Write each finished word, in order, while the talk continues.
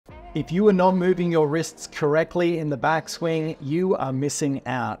If you are not moving your wrists correctly in the backswing, you are missing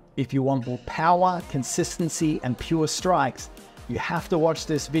out. If you want more power, consistency, and pure strikes, you have to watch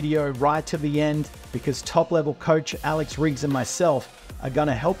this video right to the end, because top-level coach Alex Riggs and myself are going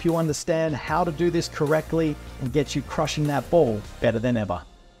to help you understand how to do this correctly and get you crushing that ball better than ever.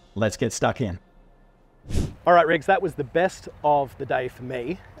 Let's get stuck in. All right, Riggs, that was the best of the day for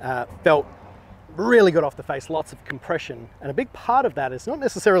me. Felt really good off the face, lots of compression. And a big part of that is not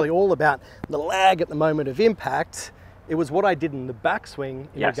necessarily all about the lag at the moment of impact. It was what I did in the backswing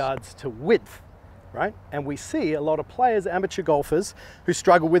in regards to width, right? And we see a lot of players, amateur golfers, who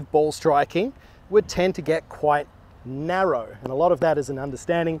struggle with ball striking would tend to get quite narrow. And a lot of that is an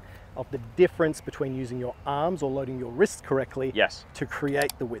understanding of the difference between using your arms or loading your wrists correctly to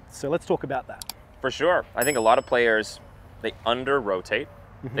create the width. So let's talk about that. For sure. I think a lot of players, they under rotate.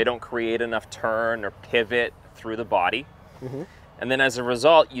 They don't create enough turn or pivot through the body. And then as a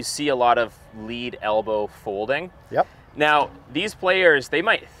result, you see a lot of lead elbow folding. Now, these players, they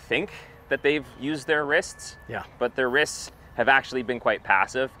might think that they've used their wrists, but their wrists have actually been quite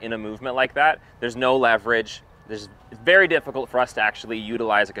passive in a movement like that. There's no leverage. It's very difficult for us to actually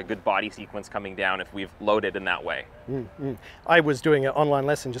utilize like a good body sequence coming down if we've loaded in that way. I was doing an online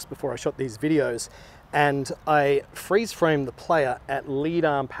lesson just before I shot these videos, and I freeze framed the player at lead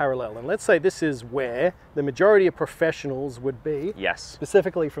arm parallel. And let's say this is where the majority of professionals would be,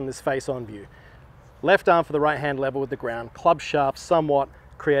 specifically from this face-on view. Left arm for the right hand level with the ground, club shaft somewhat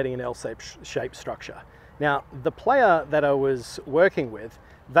creating an L-shaped structure. Now, the player that I was working with,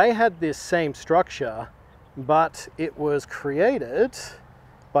 they had this same structure, but it was created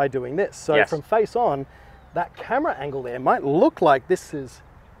by doing this. So from face on, that camera angle there might look like this is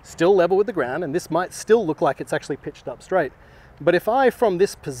still level with the ground, and this might still look like it's actually pitched up straight. But if I, from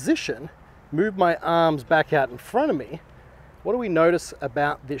this position, move my arms back out in front of me, what do we notice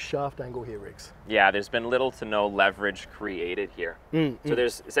about this shaft angle here, Riggs? Yeah, there's been little to no leverage created here. So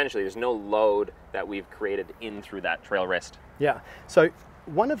there's no load that we've created in through that trail wrist. So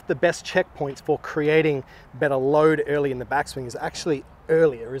one of the best checkpoints for creating better load early in the backswing is actually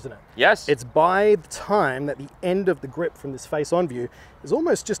earlier, isn't it? It's by the time that the end of the grip from this face-on view is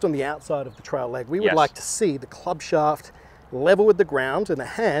almost just on the outside of the trail leg. We would like to see the club shaft level with the ground and the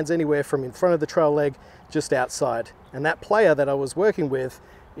hands anywhere from in front of the trail leg just outside. And that player that I was working with,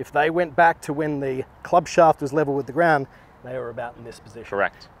 if they went back to when the club shaft was level with the ground, they were about in this position.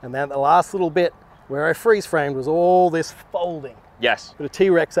 Correct. And then the last little bit where I freeze framed was all this folding. Bit of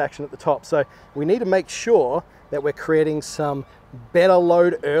T-Rex action at the top. So we need to make sure that we're creating some better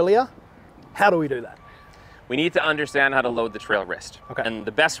load earlier. How do we do that? We need to understand how to load the trail wrist. And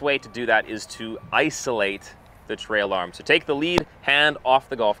the best way to do that is to isolate the trail arm. So take the lead hand off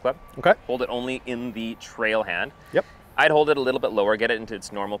the golf club. Hold it only in the trail hand. I'd hold it a little bit lower, get it into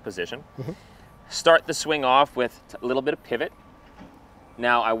its normal position. Start the swing off with a little bit of pivot.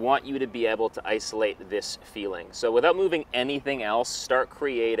 Now I want you to be able to isolate this feeling. So without moving anything else, start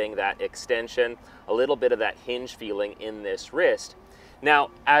creating that extension, a little bit of that hinge feeling in this wrist. Now,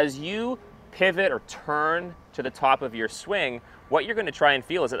 as you pivot or turn to the top of your swing, what you're going to try and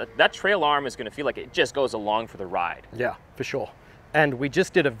feel is that that trail arm is going to feel like it just goes along for the ride. Yeah, for sure. And we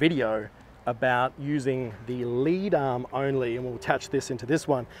just did a video about using the lead arm only, and we'll attach this into this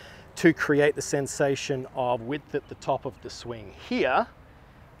one, to create the sensation of width at the top of the swing. Here,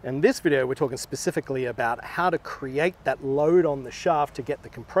 in this video, we're talking specifically about how to create that load on the shaft to get the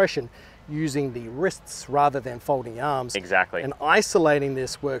compression using the wrists rather than folding arms. And isolating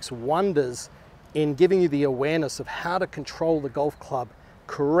this works wonders in giving you the awareness of how to control the golf club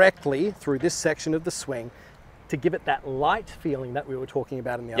correctly through this section of the swing to give it that light feeling that we were talking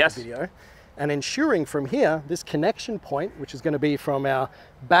about in the other video. And ensuring from here, this connection point, which is going to be from our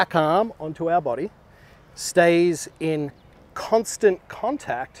back arm onto our body, stays in constant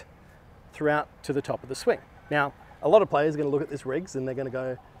contact throughout to the top of the swing. Now, a lot of players are going to look at this, Riggs, and they're going to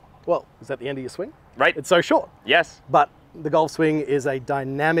go, well, is that the end of your swing? It's so short. But the golf swing is a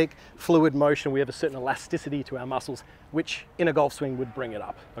dynamic, fluid motion. We have a certain elasticity to our muscles, which in a golf swing would bring it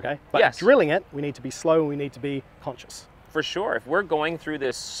up, But drilling it, we need to be slow and we need to be conscious. For sure. If we're going through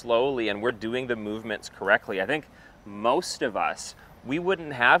this slowly and we're doing the movements correctly, I think most of us, we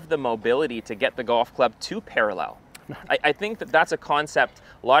wouldn't have the mobility to get the golf club to parallel. I think that that's a concept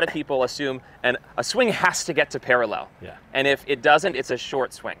a lot of people assume, and a swing has to get to parallel. And if it doesn't, it's a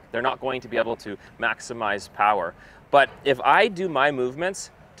short swing. They're not going to be able to maximize power. But if I do my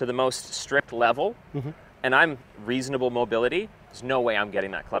movements to the most strict level, and I'm reasonable mobility, there's no way I'm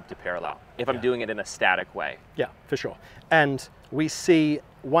getting that club to parallel if I'm doing it in a static way. Yeah, for sure. And we see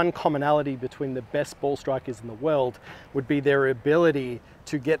one commonality between the best ball strikers in the world would be their ability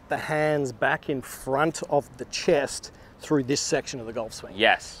to get the hands back in front of the chest through this section of the golf swing.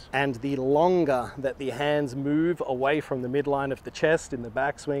 Yes. And the longer that the hands move away from the midline of the chest in the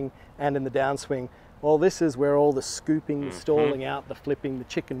backswing and in the downswing, well, this is where all the scooping, the stalling out, the flipping, the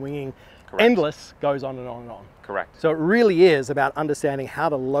chicken winging, endless goes on and on and on. Correct. So it really is about understanding how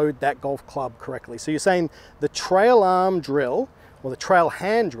to load that golf club correctly. So you're saying the trail arm drill, or the trail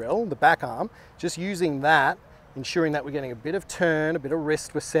hand drill, the back arm, just using that, ensuring that we're getting a bit of turn, a bit of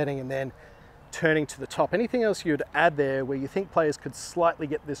wrist we're setting, and then turning to the top. Anything else you'd add there where you think players could slightly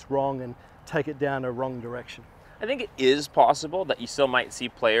get this wrong and take it down a wrong direction? I think it is possible that you still might see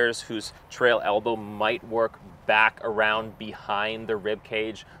players whose trail elbow might work back around behind the rib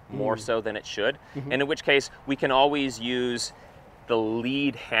cage more so than it should. And in which case we can always use the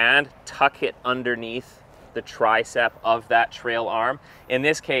lead hand, tuck it underneath the tricep of that trail arm. In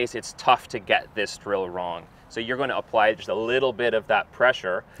this case, it's tough to get this drill wrong. So you're going to apply just a little bit of that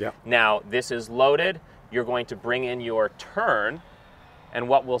pressure. Yep. Now this is loaded. You're going to bring in your turn. And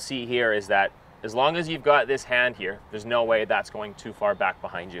what we'll see here is that as long as you've got this hand here, there's no way that's going too far back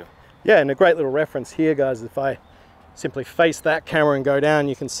behind you. Yeah, and a great little reference here, guys, if I simply face that camera and go down,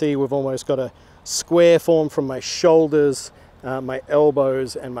 you can see we've almost got a square form from my shoulders, my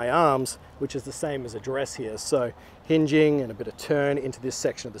elbows and my arms, which is the same as a dress here. So hinging and a bit of turn into this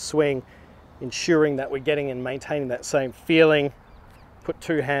section of the swing, ensuring that we're getting and maintaining that same feeling. Put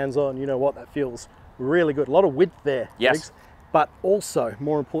two hands on, you know what, that feels really good. A lot of width there. Yes. Riggs. But also,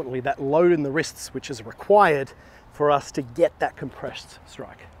 more importantly, that load in the wrists, which is required for us to get that compressed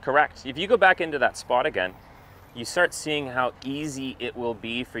strike. Correct. If you go back into that spot again, you start seeing how easy it will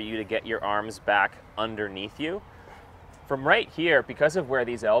be for you to get your arms back underneath you. From right here, because of where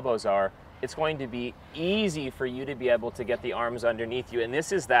these elbows are, it's going to be easy for you to be able to get the arms underneath you. And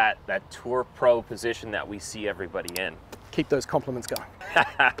this is that Tour Pro position that we see everybody in. Keep those compliments going.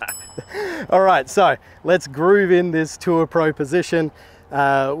 All right, so let's groove in this Tour Pro position.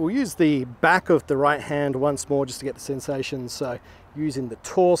 We'll use the back of the right hand once more just to get the sensation. So using the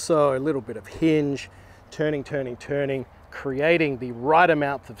torso, a little bit of hinge, turning, turning, turning, creating the right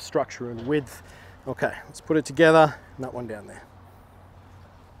amount of structure and width. Okay, let's put it together, and that one down there.